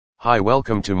Hi,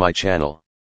 welcome to my channel.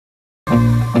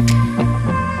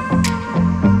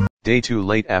 Day 2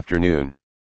 late afternoon.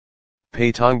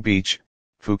 Patong Beach,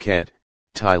 Phuket,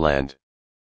 Thailand.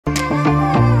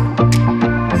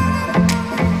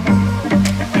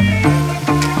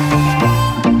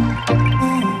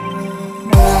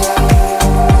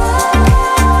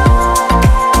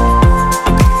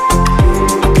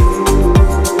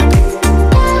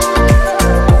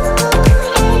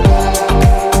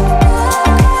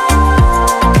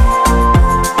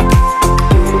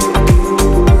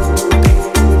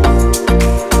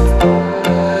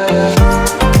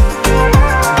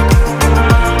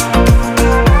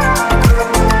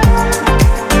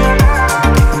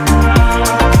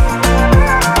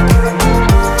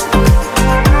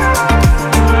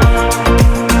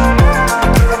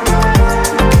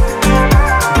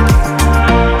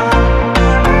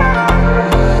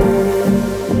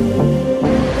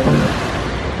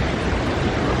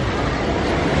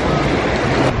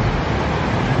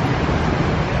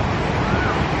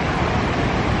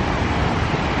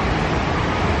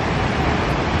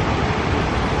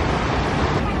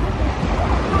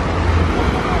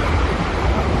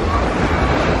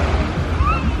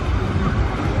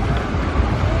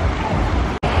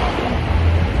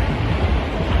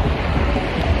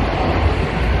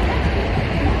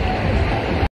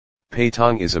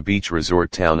 Patong is a beach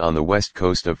resort town on the west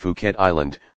coast of Phuket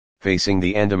Island, facing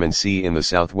the Andaman Sea in the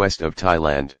southwest of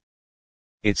Thailand.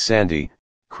 Its sandy,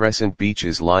 crescent beach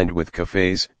is lined with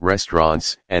cafes,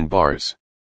 restaurants, and bars.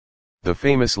 The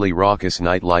famously raucous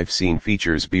nightlife scene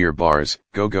features beer bars,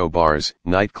 go-go bars,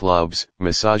 nightclubs,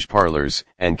 massage parlors,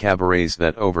 and cabarets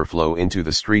that overflow into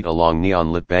the street along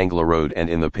neon-lit Bangla Road and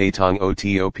in the Patong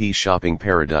OTOP Shopping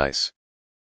Paradise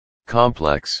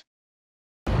complex.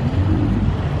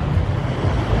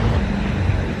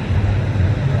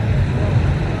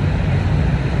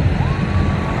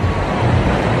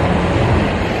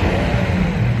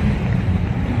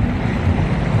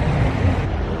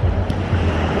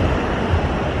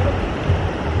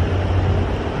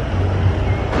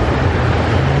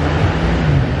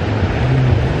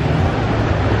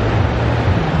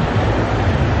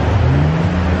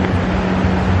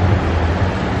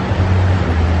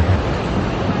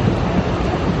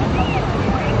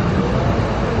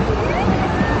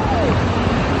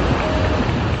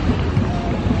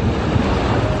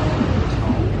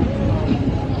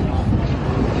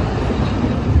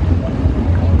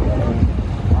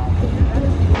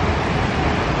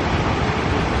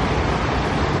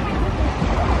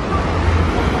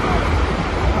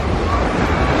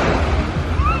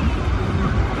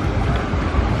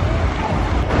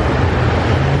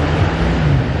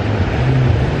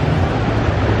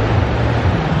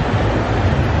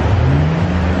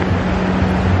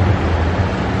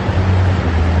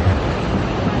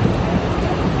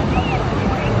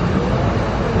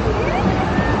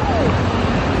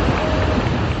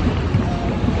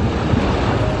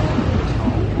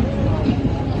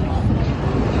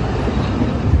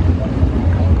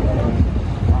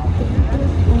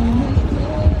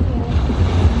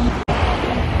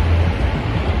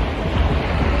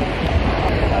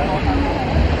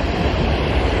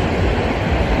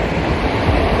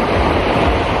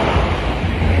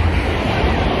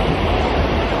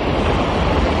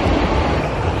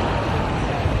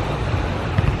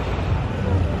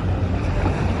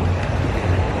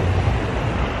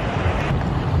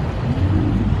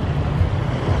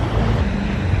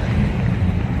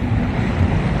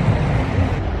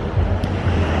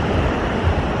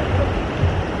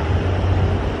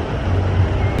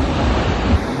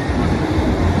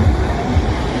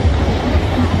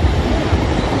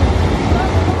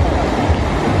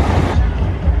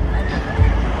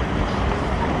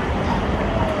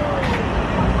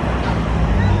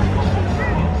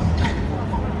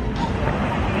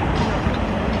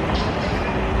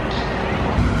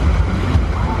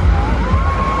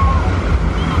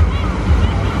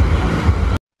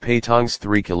 Patong's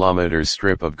 3 km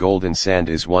strip of golden sand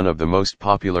is one of the most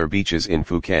popular beaches in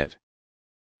Phuket.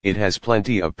 It has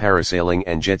plenty of parasailing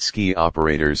and jet ski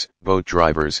operators, boat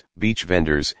drivers, beach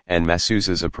vendors, and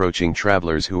masseuses approaching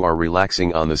travelers who are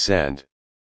relaxing on the sand.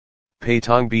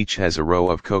 Patong Beach has a row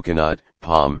of coconut,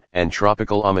 palm, and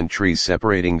tropical almond trees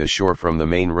separating the shore from the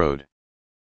main road.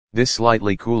 This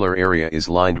slightly cooler area is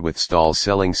lined with stalls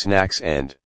selling snacks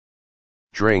and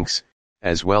drinks,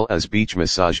 as well as beach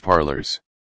massage parlors.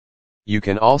 You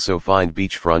can also find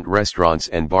beachfront restaurants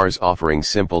and bars offering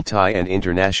simple Thai and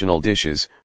international dishes,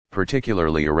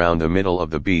 particularly around the middle of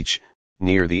the beach,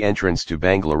 near the entrance to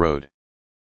Bangla Road.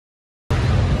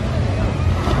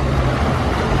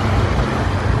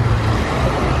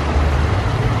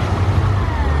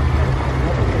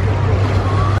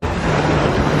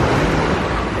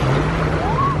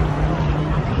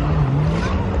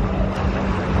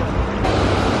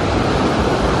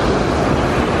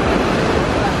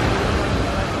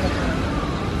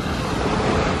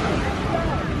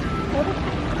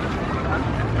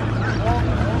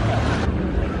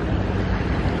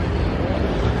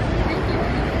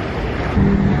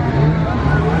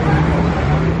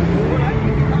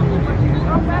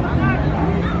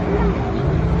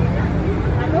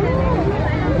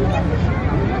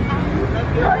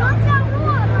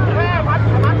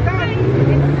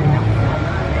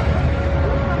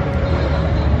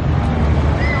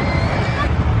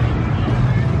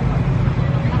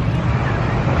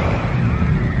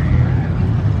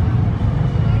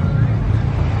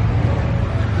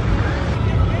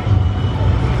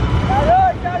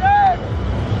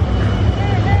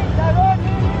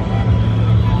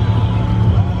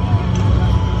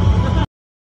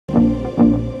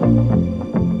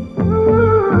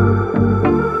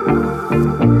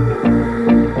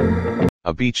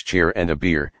 A beach chair and a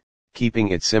beer, keeping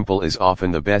it simple is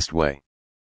often the best way.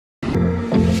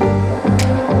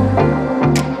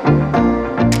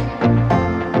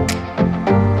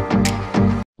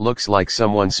 Looks like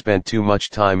someone spent too much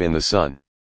time in the sun.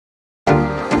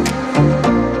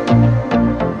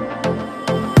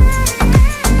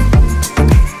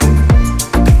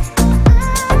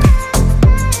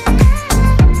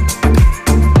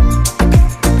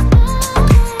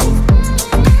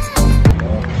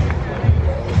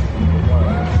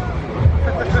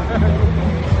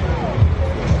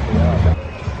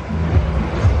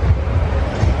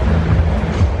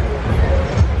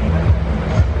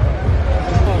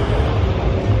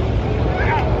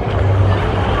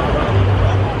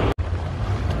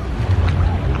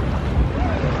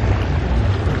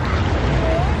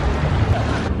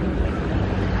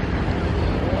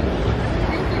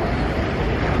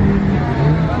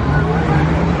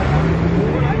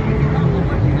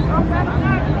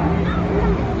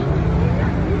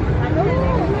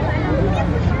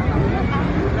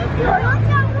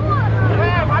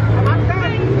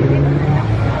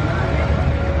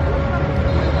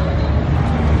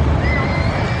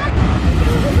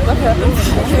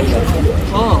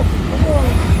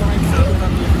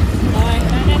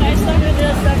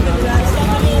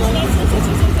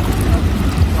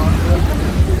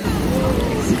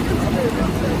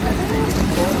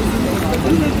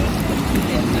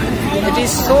 It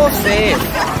is so safe.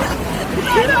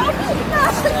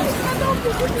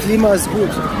 Klima is good.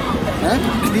 Huh?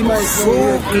 Klima is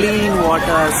So clean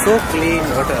water, so clean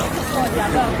water.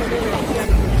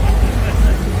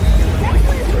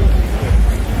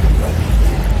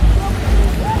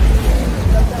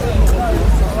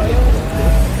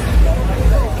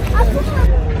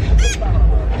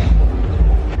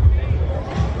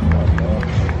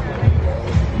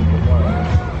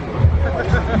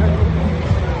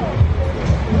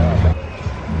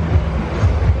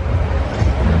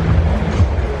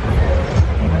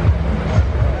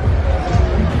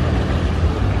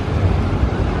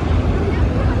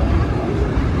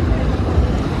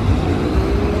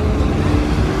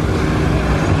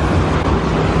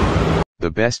 The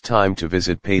best time to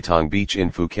visit Patong Beach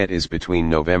in Phuket is between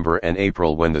November and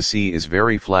April when the sea is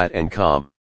very flat and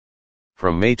calm.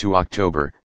 From May to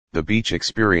October, the beach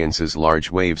experiences large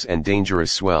waves and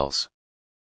dangerous swells.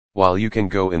 While you can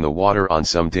go in the water on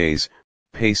some days,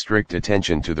 pay strict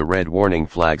attention to the red warning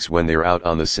flags when they're out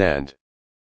on the sand.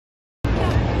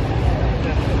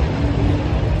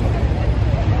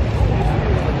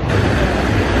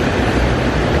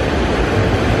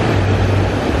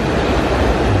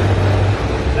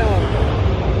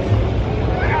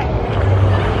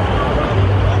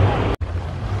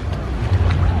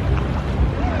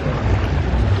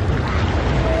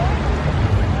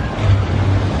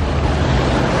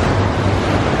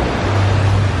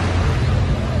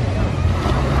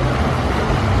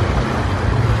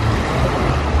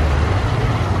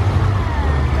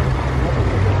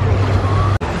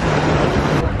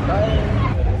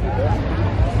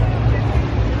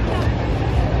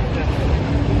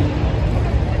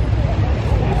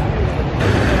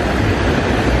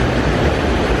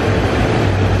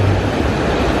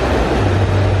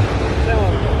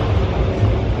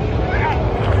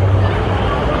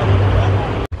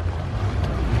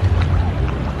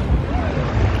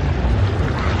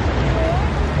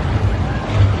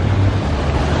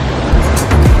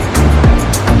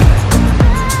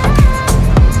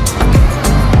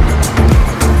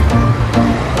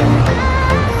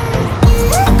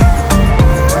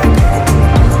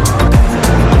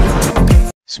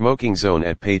 Smoking zone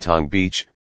at Patong Beach,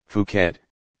 Phuket,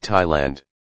 Thailand.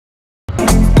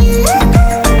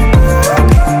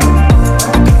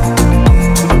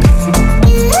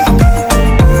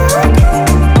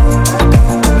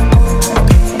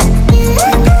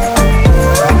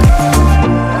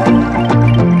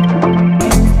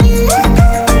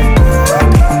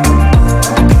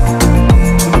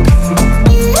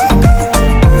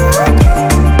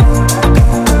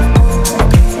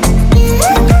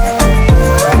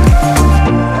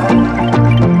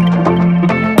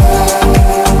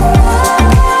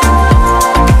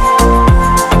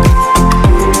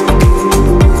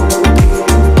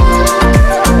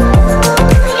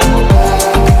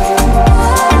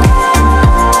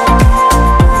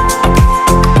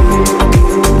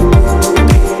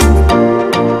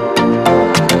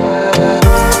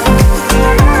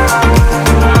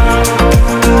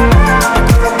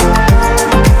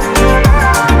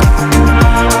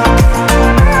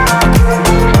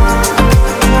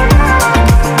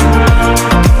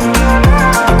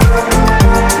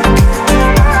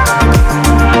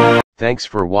 Thanks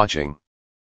for watching.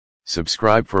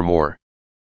 Subscribe for more.